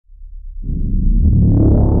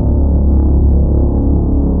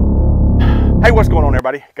Hey, what's going on,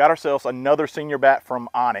 everybody? Got ourselves another senior bat from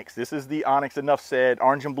Onyx. This is the Onyx Enough Said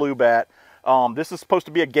orange and blue bat. This is supposed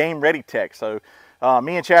to be a game ready tech. So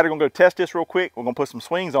me and Chad are gonna go test this real quick. We're gonna put some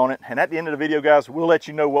swings on it, and at the end of the video, guys, we'll let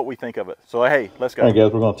you know what we think of it. So hey, let's go. All right,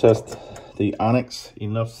 guys, we're gonna test the Onyx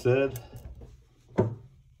Enough Said.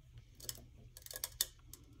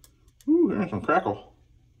 Ooh, there's some crackle.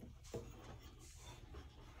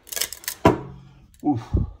 Oof.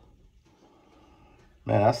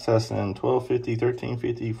 Man, that's testing 1250,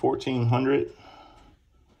 1350, 1400.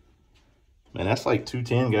 Man, that's like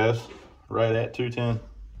 210, guys. Right at 210.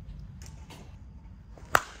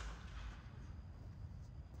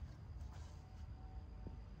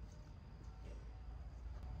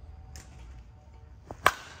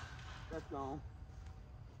 That's gone.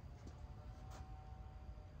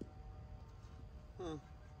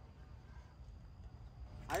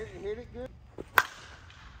 I didn't hit it good.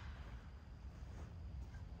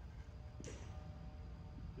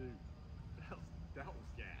 Dude, that was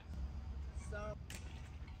gas. So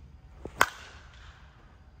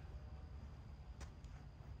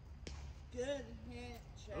good hit,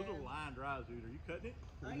 Chad. Those are line drives, dude. Are you cutting it?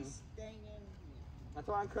 Nice dang in. That's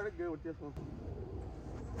why I cut it good with this one.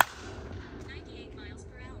 98 miles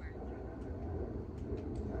per hour.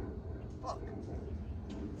 Fuck.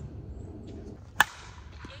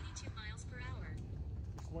 82 miles per hour.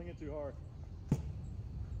 Swing it too hard.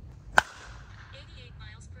 88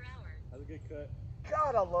 miles per hour. That's a good cut.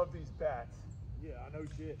 God, I love these bats. Yeah, I know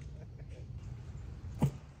shit.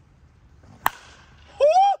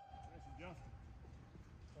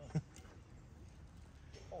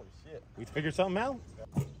 Holy shit. We figured something out.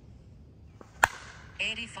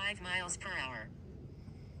 85 miles per hour.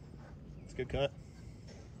 It's a good cut.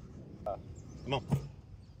 Come on.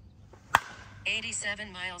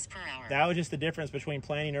 87 miles per hour. That was just the difference between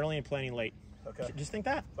planting early and planting late. Okay. Just think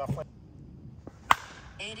that.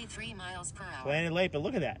 83 miles per hour. Planted late, but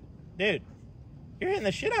look at that. Dude, you're hitting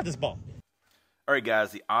the shit out of this ball. All right,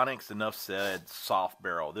 guys, the Onyx Enough Said soft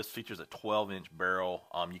barrel. This features a 12-inch barrel.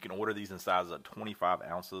 You can order these in sizes of 25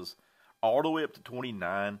 ounces all the way up to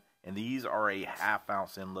 29, and these are a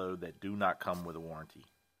half-ounce end load that do not come with a warranty.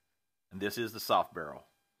 And this is the soft barrel.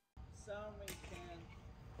 So we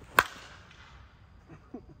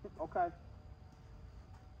can. Okay.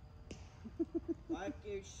 Like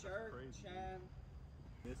your shirt, Crazy. Chad.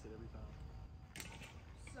 Miss it every time.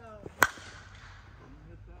 So You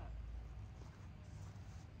miss that.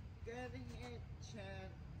 good hit, Chad.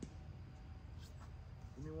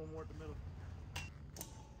 Give me one more at the middle.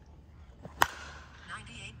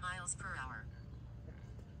 98 miles per hour.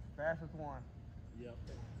 Fastest one. Yep.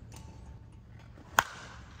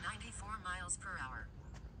 94 miles per hour.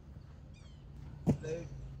 Dude.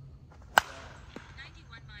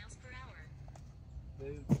 91 miles per hour.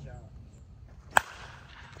 Dude, shot.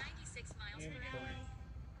 96 miles per hour.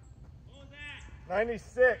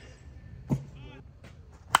 96.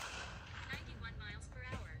 91 miles per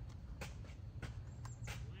hour.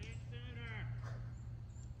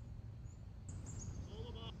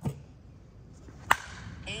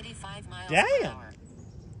 85 miles per Damn. hour. I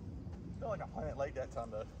feel like I planted late that time,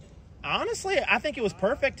 though. Honestly, I think it was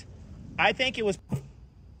perfect. I think it was.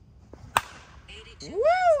 82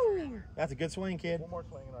 Woo! That's a good swing, kid. One more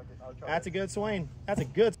swing and I'll try. That's a good swing. That's a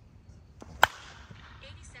good.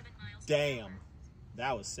 87 miles per Damn. hour.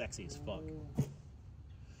 That was sexy as fuck.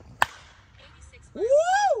 86 miles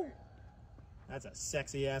Woo! That's a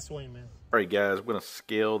sexy ass swing, man. All right, guys, we're going to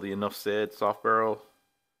scale the Enough Said soft barrel.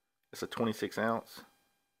 It's a 26 ounce.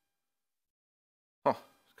 Oh,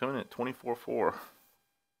 it's coming in at 24.4.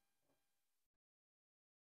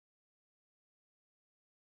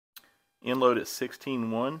 End load at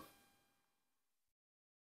 16.1.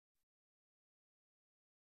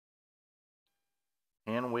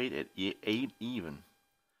 Hand weight at 8 even. And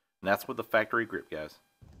that's with the factory grip, guys.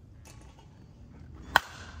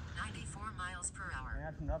 94 miles per hour.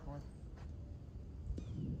 That's enough one.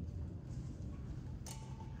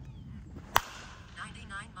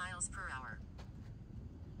 99 miles per hour.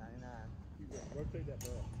 99. Rotate that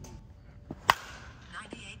barrel.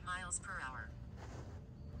 98 miles per hour.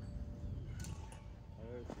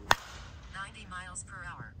 90 miles per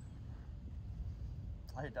hour.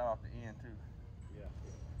 I hit that off the end too. Yeah.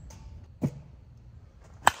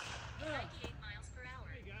 98 miles per hour.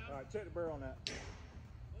 All right, check the barrel on that.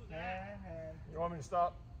 You want me to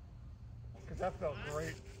stop? Because that felt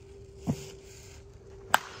great.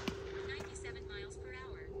 97 miles per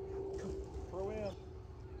hour. Throw in.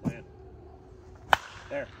 Man.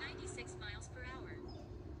 There. 96 miles per hour.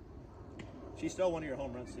 She stole one of your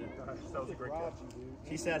home runs, too. That was a great catch.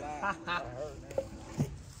 She said, ha ha.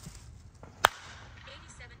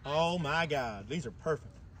 Oh my God, these are perfect.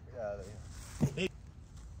 Yeah, 81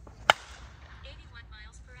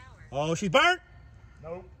 miles per hour. Oh, she's burnt.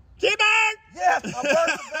 Nope. She burnt. yes, I burned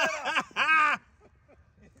the banner.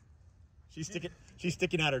 She's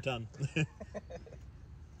sticking out her tongue. 82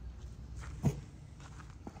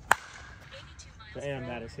 miles Damn, per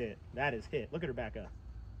that hour. is hit. That is hit. Look at her back up.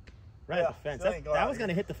 Right Yeah, at the fence. still ain't got That out was of going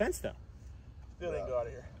to here. hit the fence, though. Still didn't go out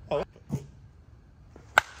of here. Oh, 82 miles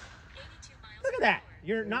look at per that. hour.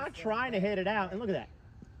 You're not trying to hit it out. And look at that.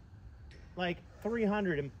 Like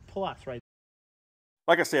 300 and plus right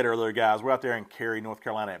Like I said earlier, guys, we're out there in Cary, North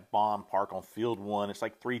Carolina at Bond Park on field 1. It's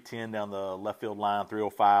like 310 down the left field line,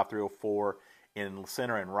 305, 304 in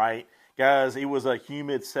center and right. Guys, it was a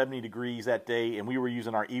humid 70 degrees that day, and we were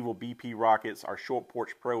using our Evil BP rockets, our Short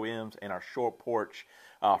Porch Pro M's, and our Short Porch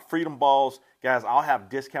Freedom Balls. Guys, I'll have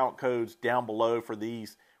discount codes down below for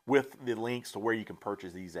these with the links to where you can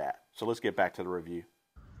purchase these at. So let's get back to the review.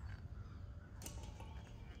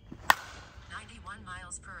 91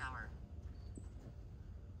 miles per hour.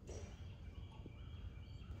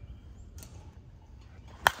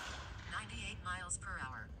 98 miles per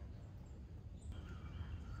hour.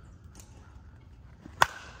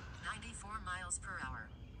 94 miles per hour.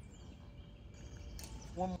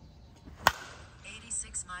 One.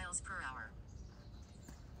 86 miles per hour.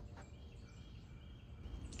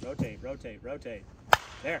 Rotate, rotate, rotate.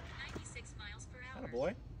 There. 96 miles per hour. Atta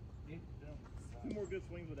boy. 2 more good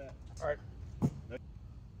swings with that. All right. 86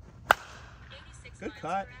 Good miles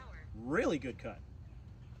cut. per hour. Really good cut.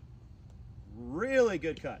 Really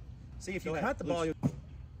good cut. See, if you cut the ball, you...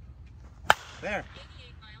 There.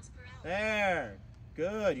 88 miles per hour. There.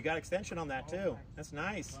 Good. You got extension on that, too. That's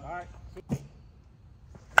nice. All right. 79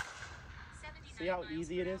 See how miles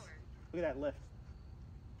easy per it is? hour. Look at that lift.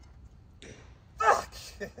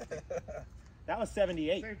 That was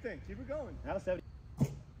 78. Same thing. Keep it going. That was 70. 88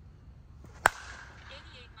 miles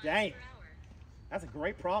Dang. per hour. That's a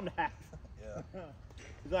great problem to have. Yeah.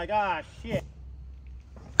 He's like, ah, shit.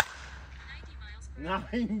 90 miles per hour.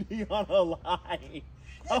 90 on a line.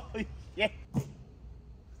 Holy shit. 79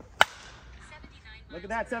 Look miles at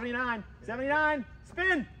that, per hour. 79. 79.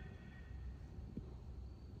 Spin.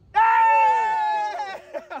 All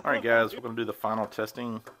right, guys, we're going to do the final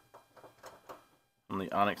testing on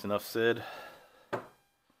the Onyx Enough Said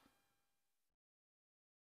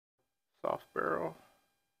soft barrel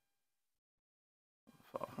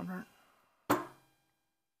 500.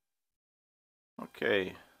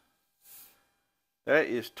 Okay, that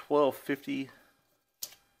is 1250.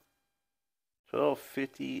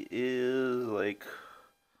 1250 is like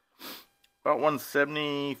about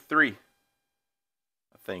 173, I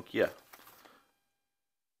think. Yeah,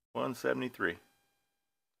 173.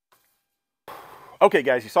 Okay,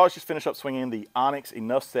 guys, you saw us just finish up swinging the Onyx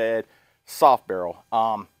Enough Said soft barrel.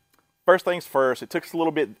 First things first, it took us a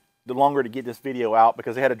little bit longer to get this video out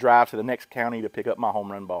because I had to drive to the next county to pick up my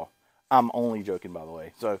home run ball. I'm only joking, by the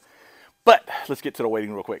way. But let's get to the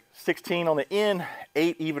weighting real quick. 16 on the end,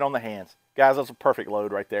 8 even on the hands. Guys, that's a perfect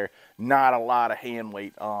load right there. Not a lot of hand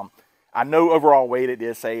weight. I know overall weight it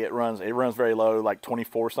did say it runs very low, like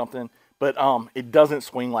 24 something. But it doesn't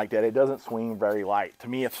swing like that. It doesn't swing very light. To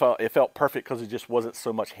me, it felt perfect because it just wasn't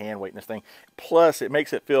so much hand weight in this thing. Plus, it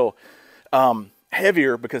makes it feel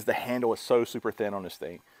heavier because the handle is so super thin on this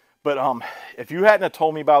thing. But if you hadn't have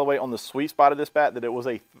told me, by the way, on the sweet spot of this bat that it was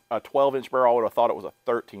a 12-inch barrel, I would have thought it was a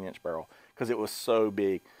 13-inch barrel because it was so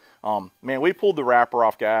big. Man, we pulled the wrapper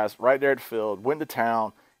off, guys, right there at the field, went to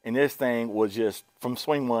town, and this thing was just, from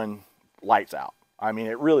swing one, lights out. I mean,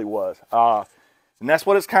 it really was. And that's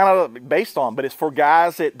what it's kind of based on. But it's for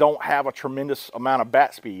guys that don't have a tremendous amount of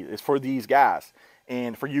bat speed. It's for these guys.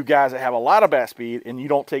 And for you guys that have a lot of bat speed and you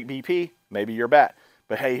don't take BP, maybe you're bat.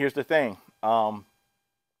 But hey, here's the thing.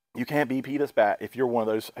 You can't BP this bat if you're one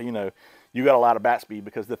of those, you got a lot of bat speed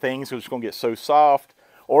because the thing's just going to get so soft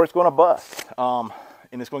or it's going to bust. And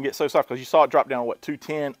it's going to get so soft because you saw it drop down to, what,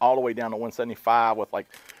 210 all the way down to 175 with like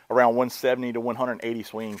around 170 to 180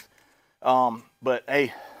 swings. But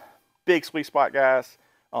hey, big sweet spot, guys.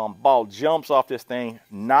 Ball jumps off this thing.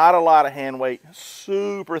 Not a lot of hand weight.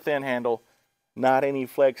 Super thin handle. Not any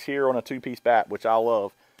flex here on a two-piece bat, which I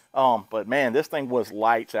love. But man, this thing was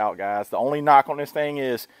lights out, guys. The only knock on this thing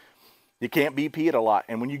is you can't BP it a lot.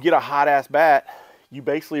 And when you get a hot-ass bat, you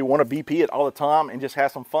basically want to BP it all the time and just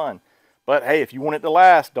have some fun. But hey, if you want it to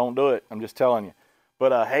last, don't do it. I'm just telling you.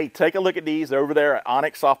 But hey, take a look at these. They're over there at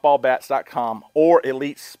onyxsoftballbats.com or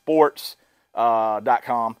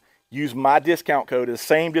elitesports.com. Use my discount code, the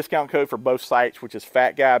same discount code for both sites, which is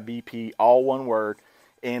FatGuyBP, all one word,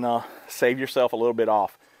 and save yourself a little bit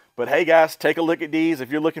off. But hey guys, take a look at these.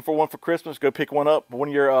 If you're looking for one for Christmas, go pick one up. One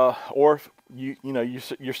of your or if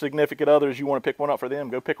your significant others, you want to pick one up for them,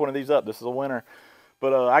 go pick one of these up. This is a winner.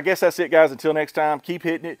 But I guess that's it, guys. Until next time, keep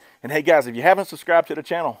hitting it. And hey guys, if you haven't subscribed to the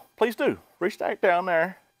channel, please do. Reach back down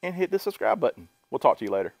there and hit the subscribe button. We'll talk to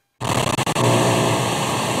you later.